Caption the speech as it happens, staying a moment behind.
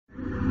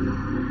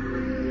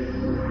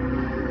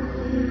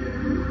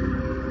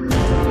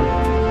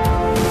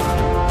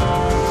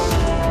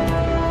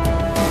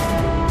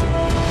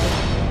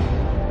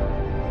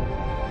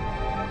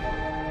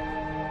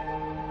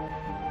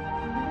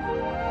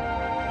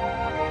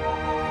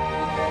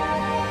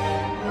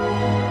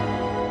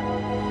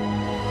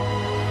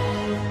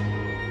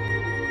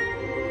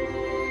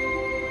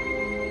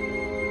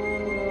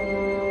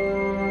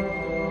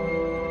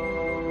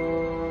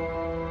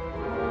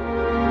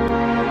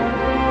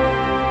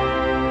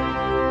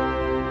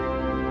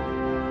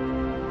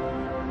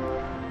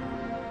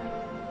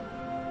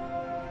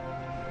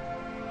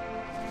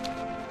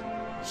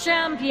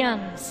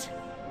Champions,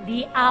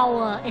 the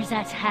hour is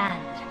at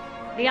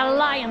hand. The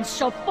Alliance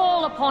shall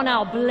fall upon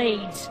our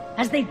blades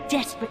as they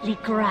desperately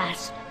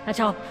grasp at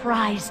our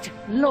prized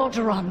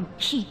Lordaeron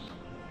Keep.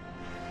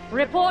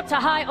 Report to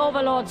High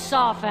Overlord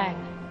Saurfang.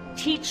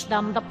 Teach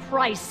them the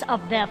price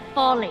of their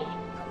folly.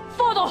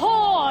 For the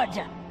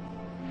Horde!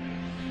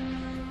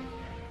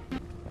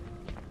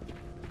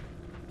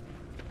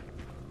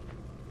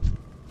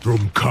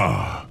 From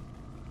Ka.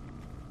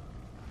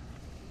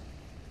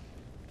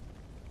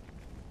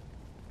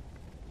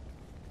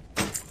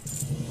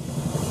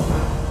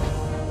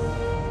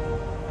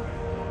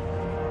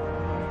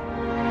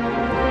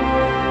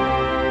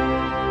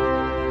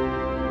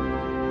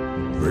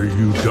 May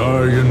you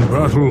die in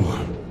battle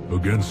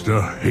against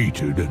a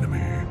hated enemy.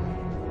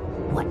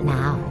 What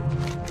now?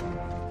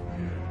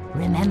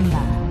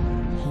 Remember,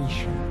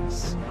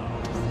 patience.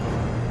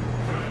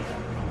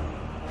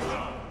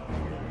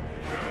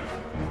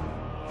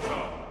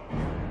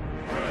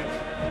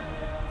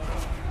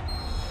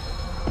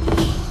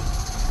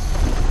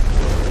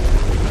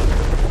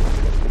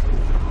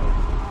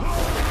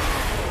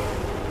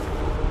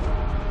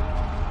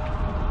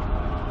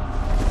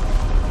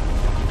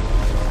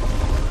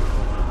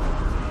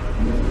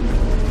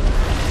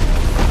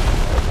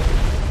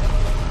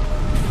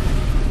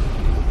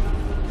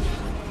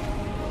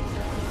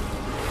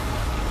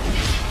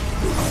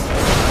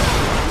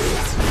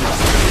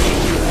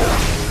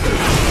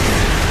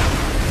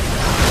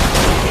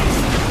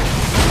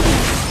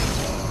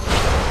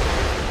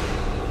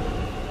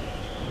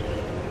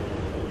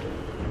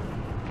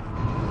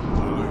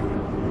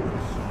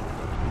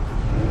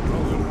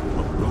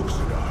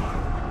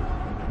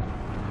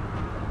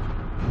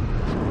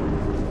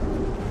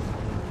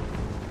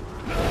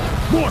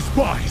 More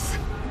spies!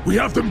 We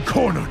have them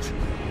cornered!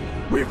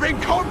 We've been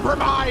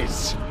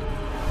compromised!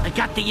 I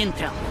got the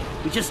intel.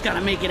 We just gotta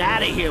make it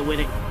out of here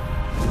with it.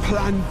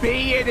 Plan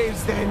B it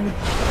is then!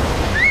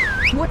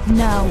 What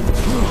now?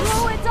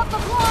 Druids of the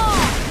Claw!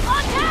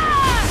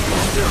 Attack!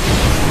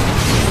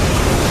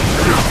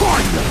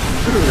 Find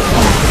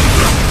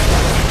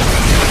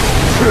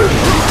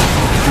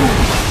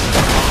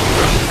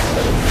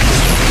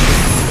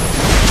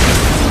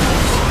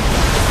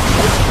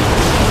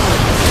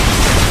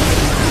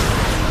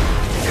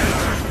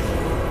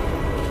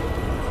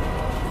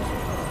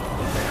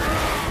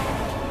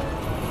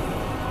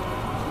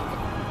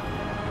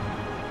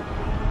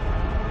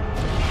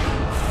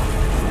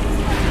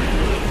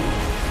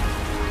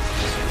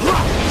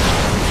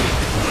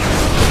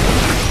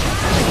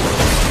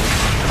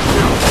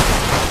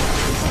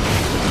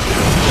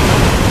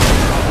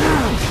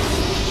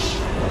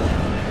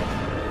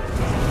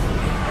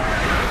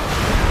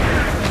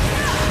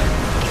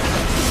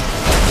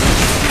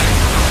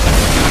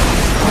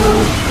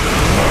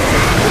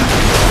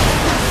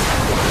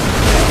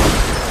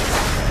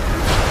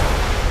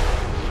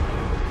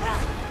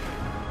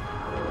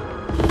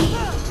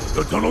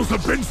The tunnels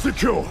have been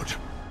secured!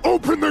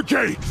 Open the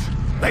gates!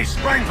 They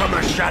sprang from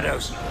the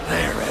shadows.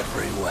 They're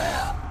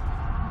everywhere.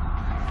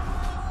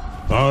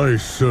 I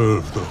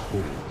serve the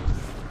Horde.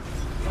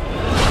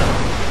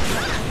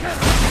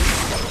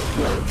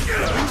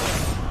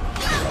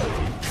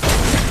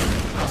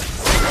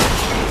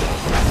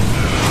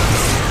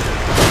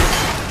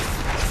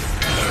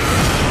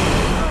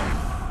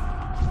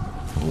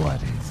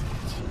 What is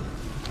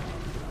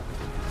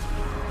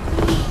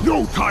it?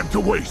 No time to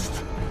waste!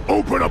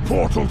 Open a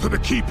portal to the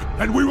keep,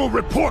 and we will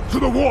report to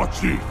the War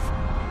Chief!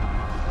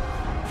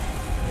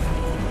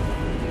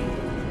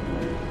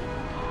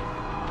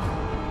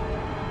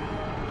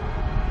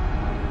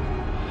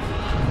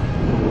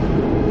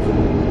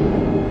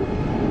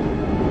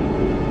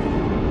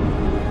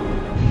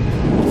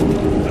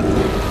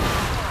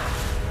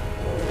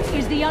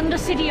 Is the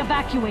Undercity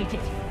evacuated?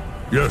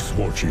 Yes,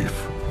 War Chief.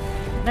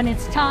 Then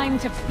it's time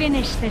to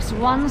finish this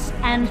once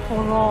and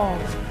for all.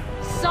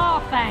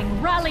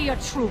 Saurfang, rally your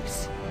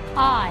troops.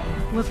 I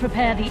will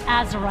prepare the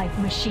Azeroth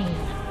machine.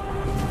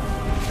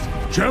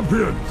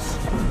 Champions,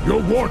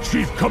 your War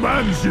Chief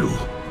commands you.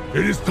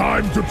 It is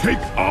time to take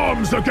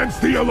arms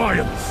against the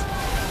Alliance.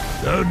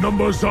 Their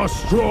numbers are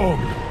strong,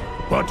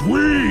 but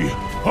we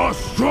are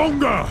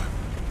stronger.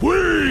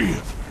 We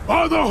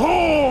are the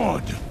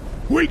Horde.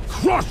 We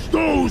crush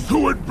those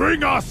who would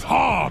bring us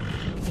harm.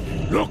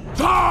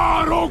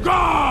 Lordaeron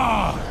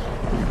Horde!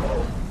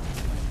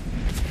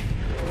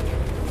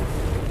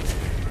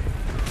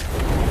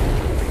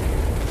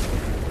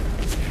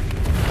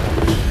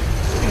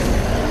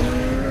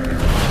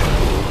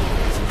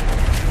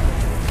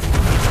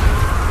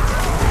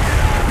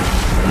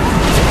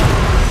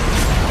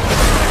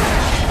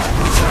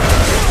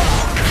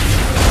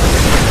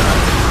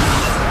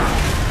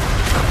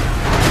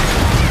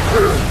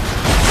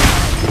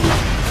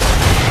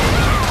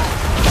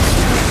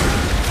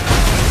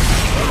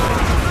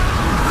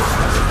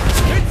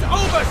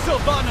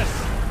 Sylvanas!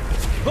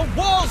 The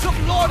walls of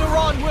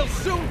Lordaeron will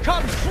soon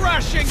come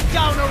crashing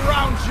down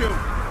around you!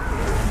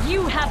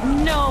 You have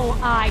no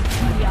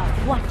idea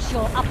what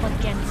you're up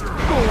against,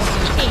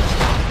 Gordon.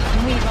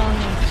 We've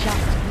only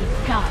just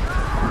begun.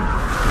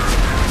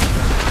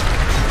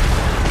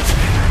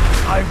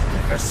 I've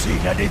never seen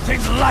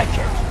anything like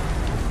it!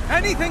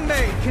 Anything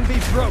made can be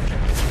broken.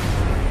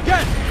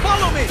 Get,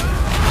 follow me!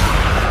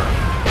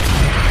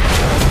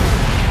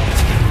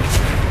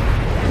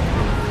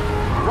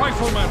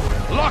 Riflemen,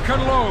 lock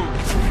and load!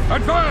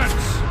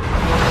 Advance!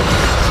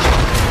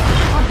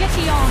 I'll get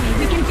the army.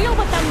 We can deal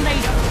with them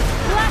later.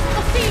 Blast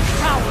the siege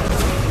towers!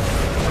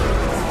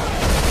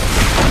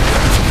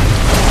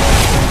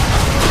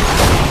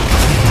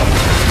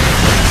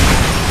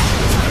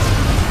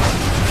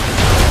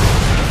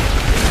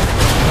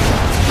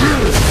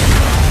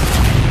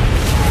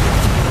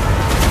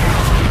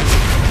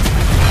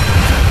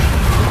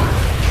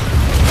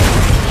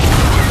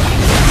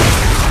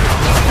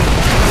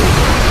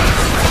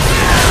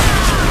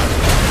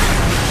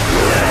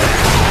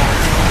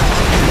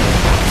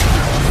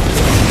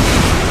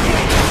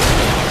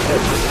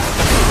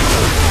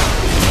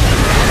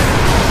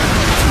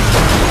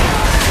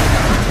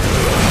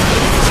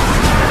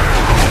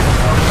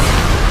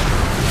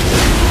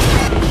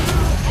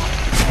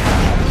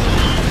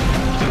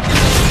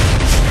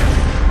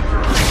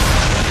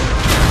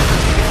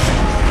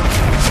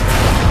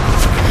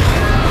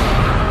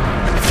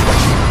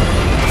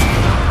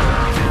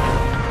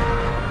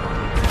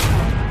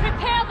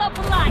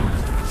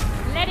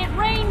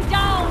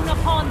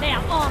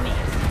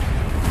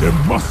 There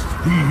must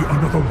be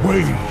another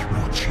way,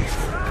 War Chief.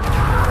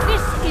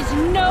 This is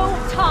no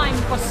time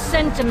for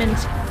sentiment,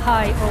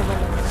 High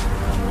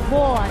Overlord.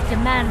 War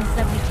demands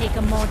that we take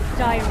a more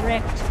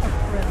direct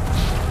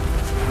approach.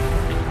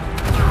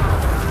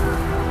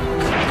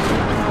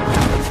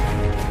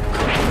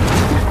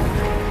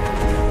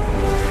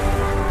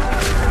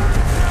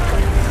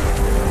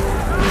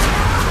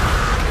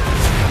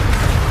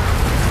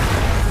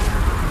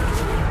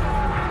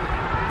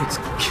 It's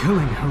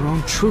killing her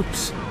own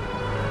troops.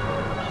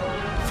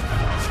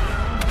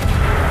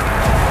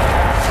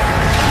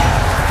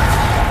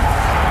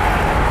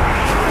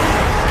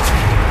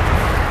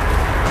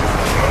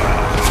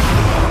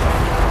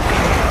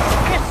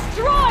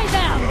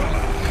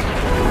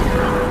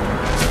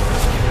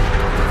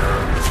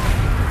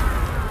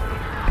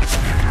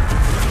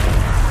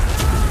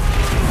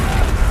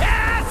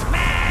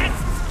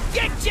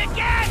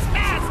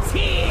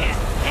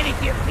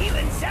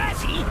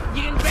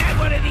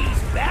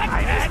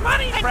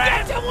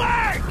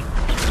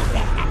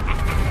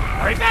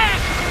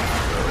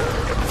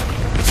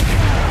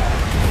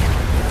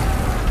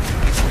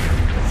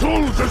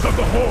 Soldiers of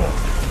the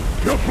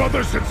Horde! Your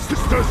brothers and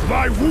sisters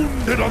lie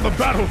wounded on the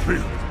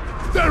battlefield!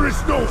 There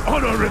is no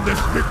honor in this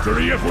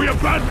victory if we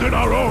abandon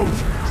our own!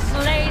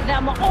 Slay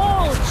them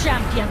all,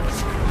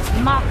 champions!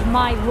 Mark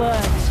my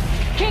words.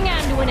 King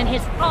Anduin and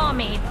his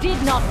army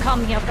did not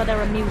come here for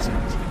their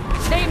amusement.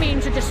 They mean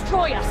to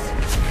destroy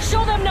us.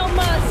 Show them no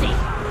mercy,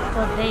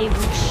 for they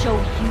will show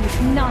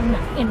you none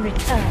in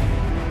return.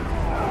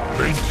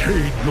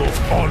 Maintain your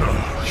honor,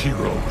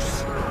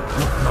 heroes.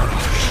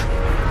 Grommash.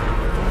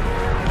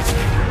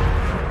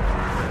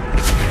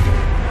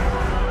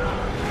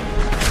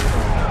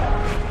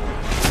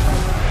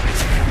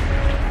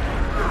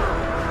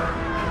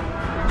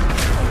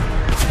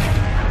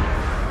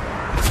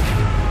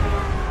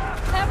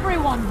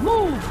 Everyone,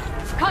 move!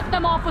 Cut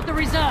them off with the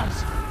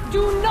reserves.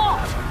 Do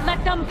not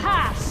let them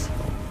pass!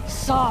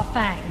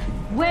 Saurfang,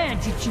 where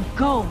did you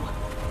go?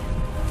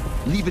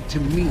 Leave it to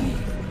me,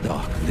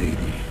 Dark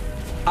Lady.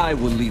 I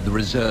will lead the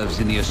reserves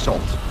in the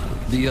assault.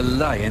 The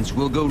Alliance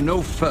will go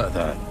no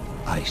further.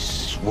 I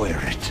swear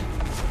it.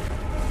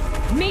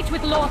 Meet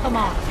with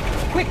Lordaeron.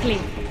 Quickly.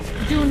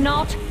 Do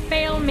not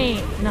fail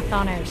me,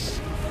 Nathanos.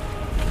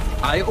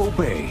 I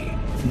obey,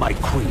 my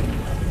queen.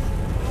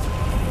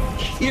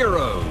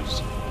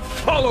 Heroes,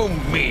 follow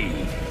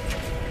me!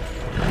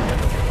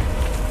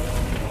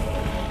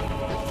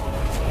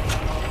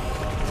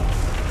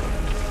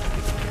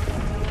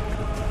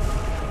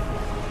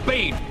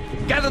 Bane,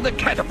 gather the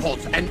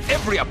catapults and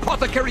every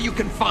apothecary you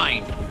can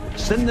find.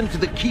 Send them to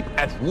the keep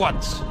at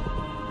once.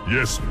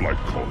 Yes,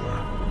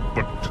 Blightcaller.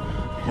 But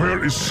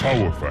where is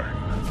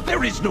Saurfang?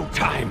 There is no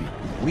time.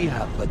 We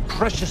have but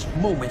precious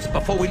moments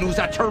before we lose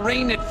our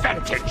terrain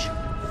advantage.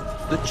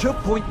 The choke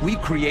point we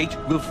create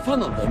will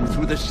funnel them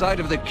through the side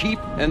of the keep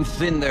and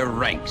thin their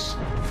ranks.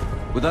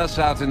 With us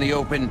out in the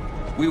open,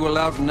 we will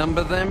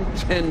outnumber them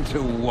 10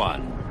 to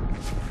 1.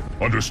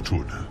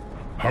 Understood.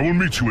 I will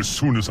meet you as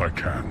soon as I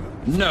can.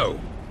 No.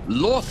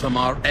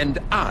 Lordaeron and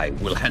I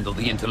will handle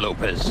the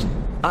interlopers.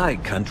 I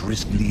can't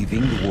risk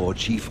leaving the War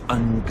Chief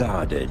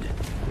unguarded.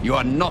 You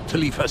are not to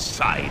leave her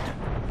side.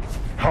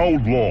 How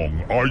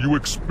long are you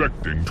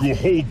expecting to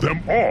hold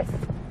them off?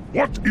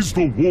 What is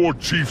the War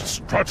Chief's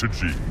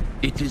strategy?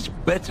 It is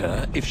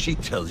better if she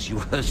tells you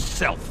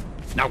herself.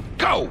 Now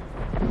go!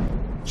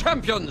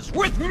 Champions,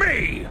 with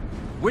me!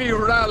 We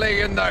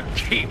rally in the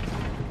keep.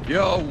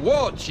 Your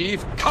War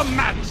Chief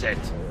commands it!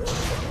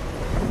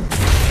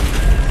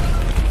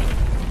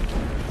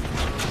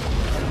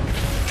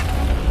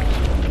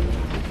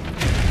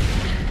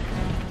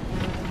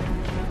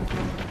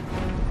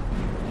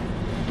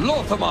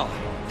 Lordaeron,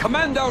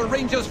 Command our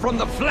rangers from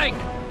the flank!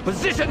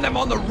 Position them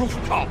on the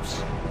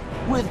rooftops!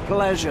 With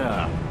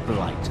pleasure,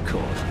 Blight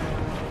Court.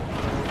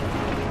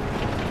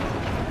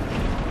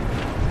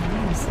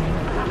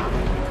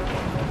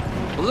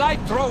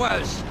 Light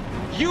throwers!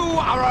 You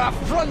are our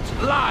front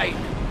line!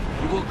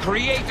 You will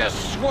create a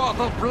swath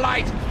of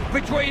blight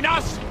between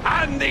us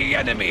and the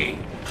enemy!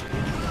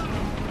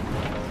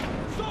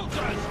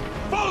 Soldiers,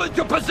 fall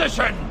into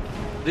position!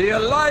 The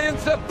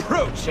Alliance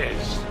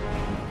approaches!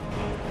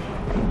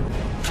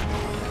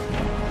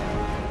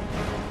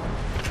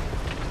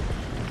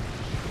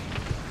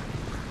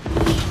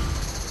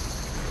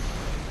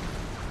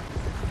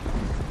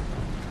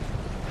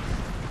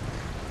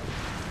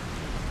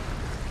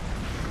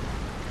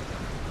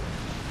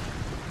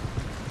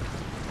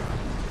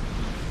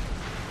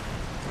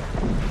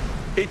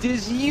 It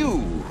is you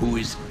who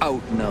is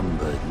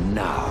outnumbered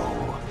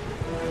now.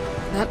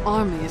 That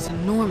army is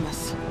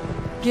enormous.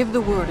 Give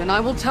the word and I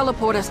will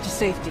teleport us to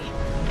safety.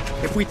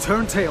 If we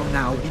turn tail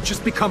now, we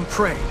just become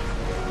prey.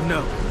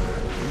 No.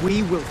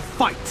 We will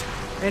fight.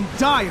 And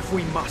die if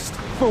we must.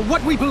 For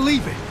what we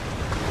believe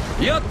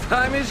in. Your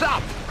time is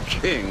up,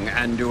 King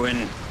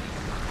Anduin.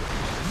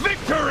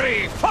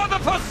 Victory for the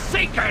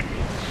Forsaken!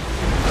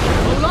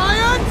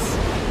 Alliance!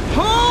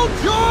 Hold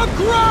your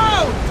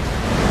ground!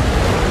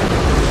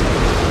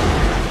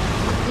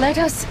 Let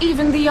us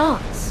even the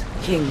odds,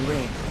 King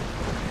Ray.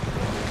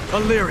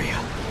 Illyria,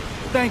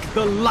 thank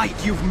the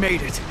light you've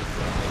made it.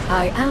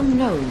 I am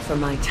known for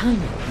my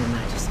timing, Your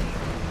Majesty.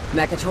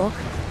 Mekatork,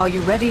 are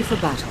you ready for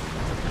battle?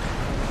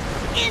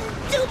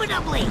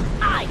 Indubitably!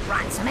 I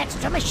brought some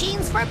extra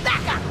machines for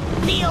backup.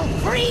 Feel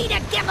free to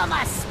give them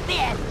a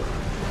spin.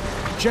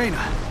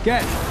 Jaina,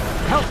 Gen,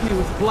 help me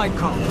with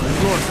Blightcaller and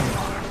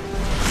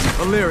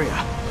Lordaeron.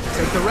 Illyria,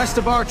 take the rest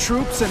of our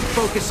troops and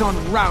focus on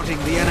routing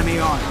the enemy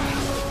army.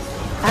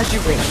 As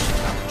you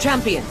wish.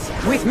 Champions,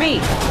 with me!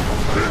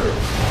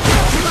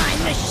 My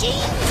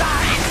machines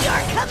are at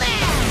your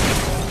command!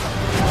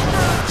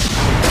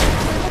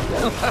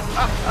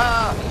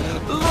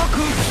 Look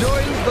who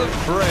joins the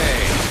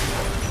fray!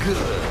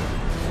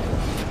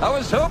 Good. I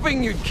was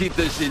hoping you'd keep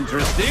this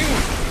interesting.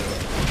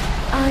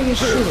 I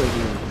assure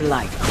you,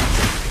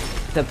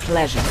 Blightcaller, the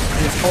pleasure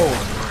is all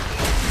mine.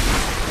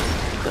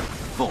 The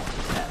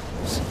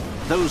Thorns.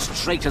 Those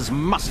traitors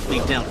must be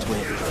dealt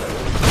with.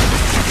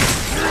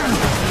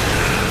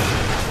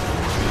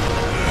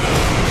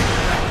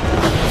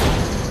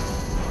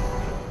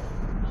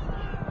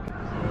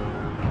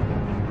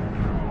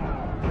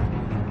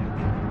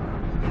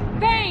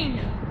 Bane!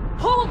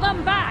 Pull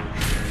them back!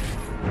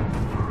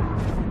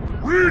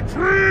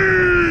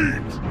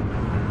 Retreat!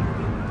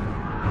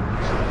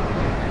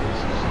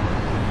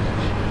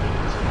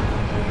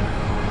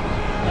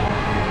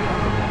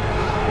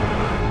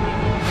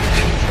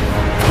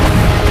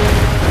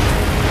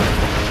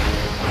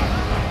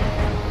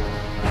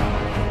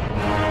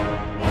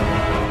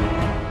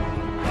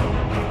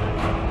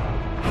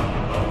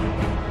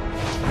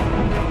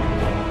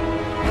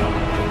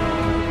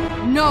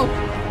 No!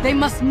 They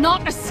must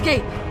not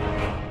escape!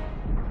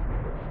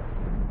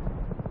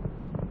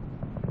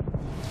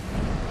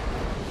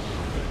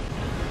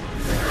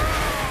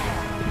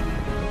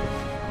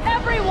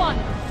 Everyone!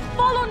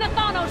 Follow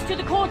Nathanos to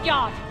the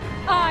courtyard!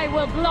 I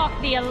will block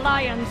the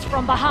Alliance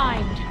from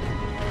behind.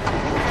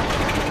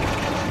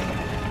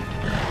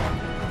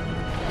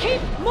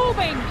 Keep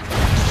moving!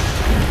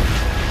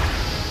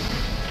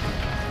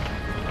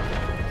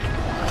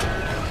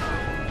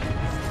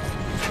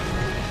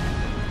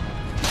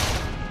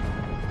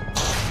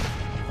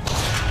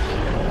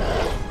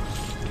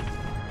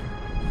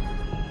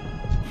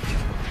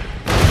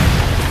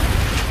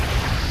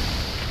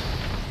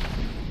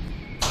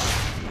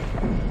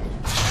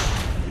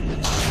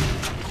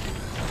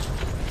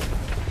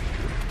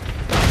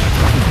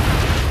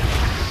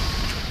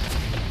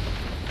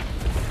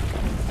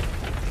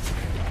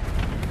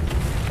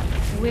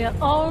 We're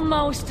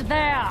almost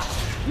there.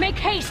 Make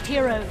haste,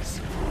 heroes.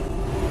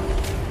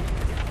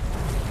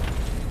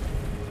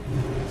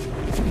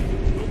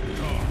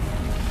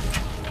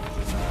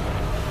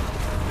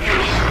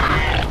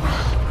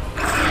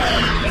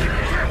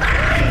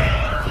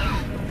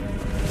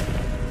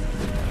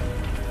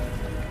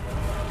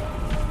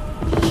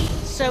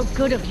 So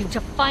good of you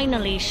to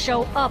finally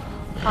show up,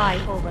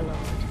 High Overlord.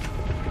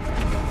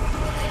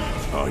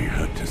 I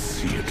had to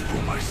see it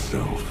for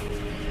myself.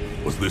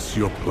 Was this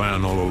your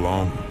plan all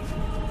along?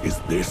 Is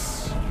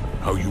this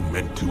how you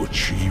meant to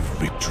achieve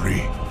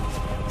victory?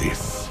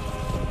 This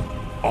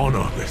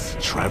honorless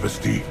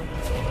travesty?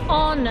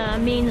 Honor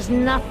means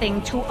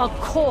nothing to a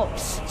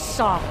corpse,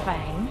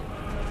 Saurfang.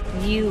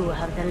 You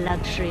have the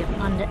luxury of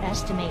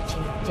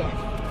underestimating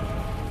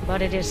death.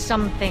 But it is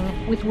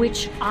something with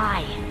which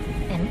I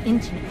am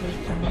intimately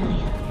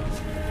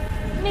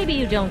familiar. Maybe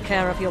you don't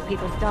care if your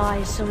people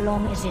die so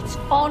long as it's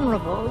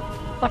honorable,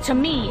 but to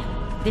me,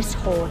 this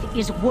horde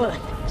is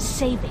worth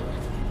saving.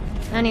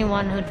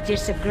 Anyone who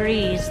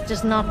disagrees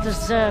does not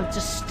deserve to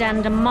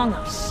stand among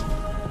us.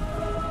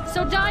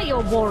 So die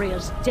your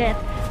warrior's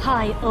death,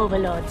 High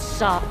Overlord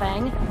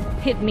Saurfang.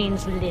 It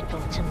means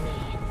little to me.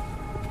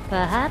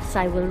 Perhaps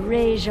I will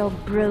raise your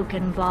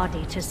broken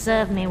body to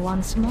serve me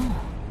once more.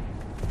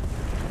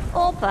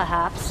 Or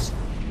perhaps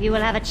you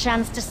will have a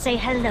chance to say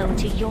hello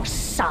to your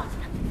son.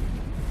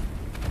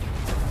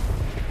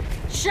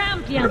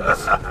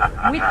 Champions,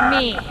 with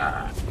me,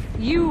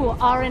 you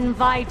are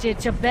invited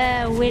to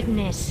bear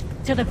witness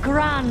to the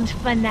grand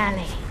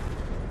finale.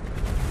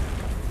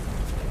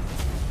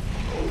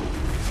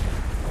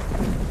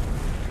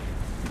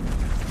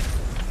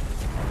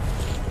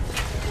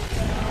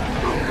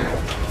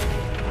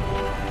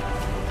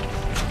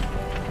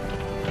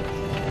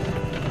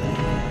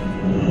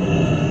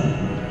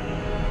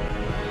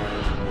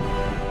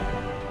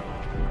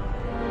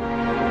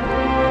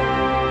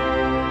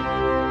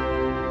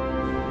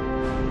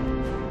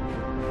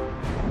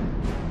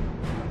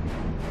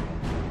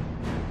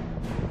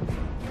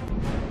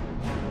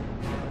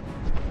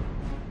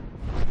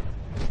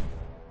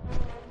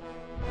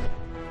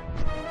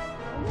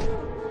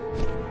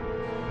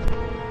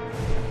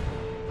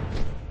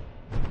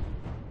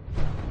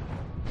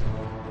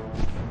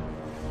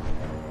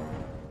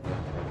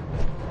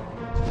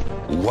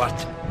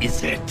 What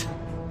is it?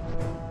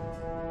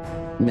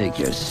 Make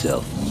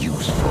yourself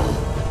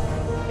useful.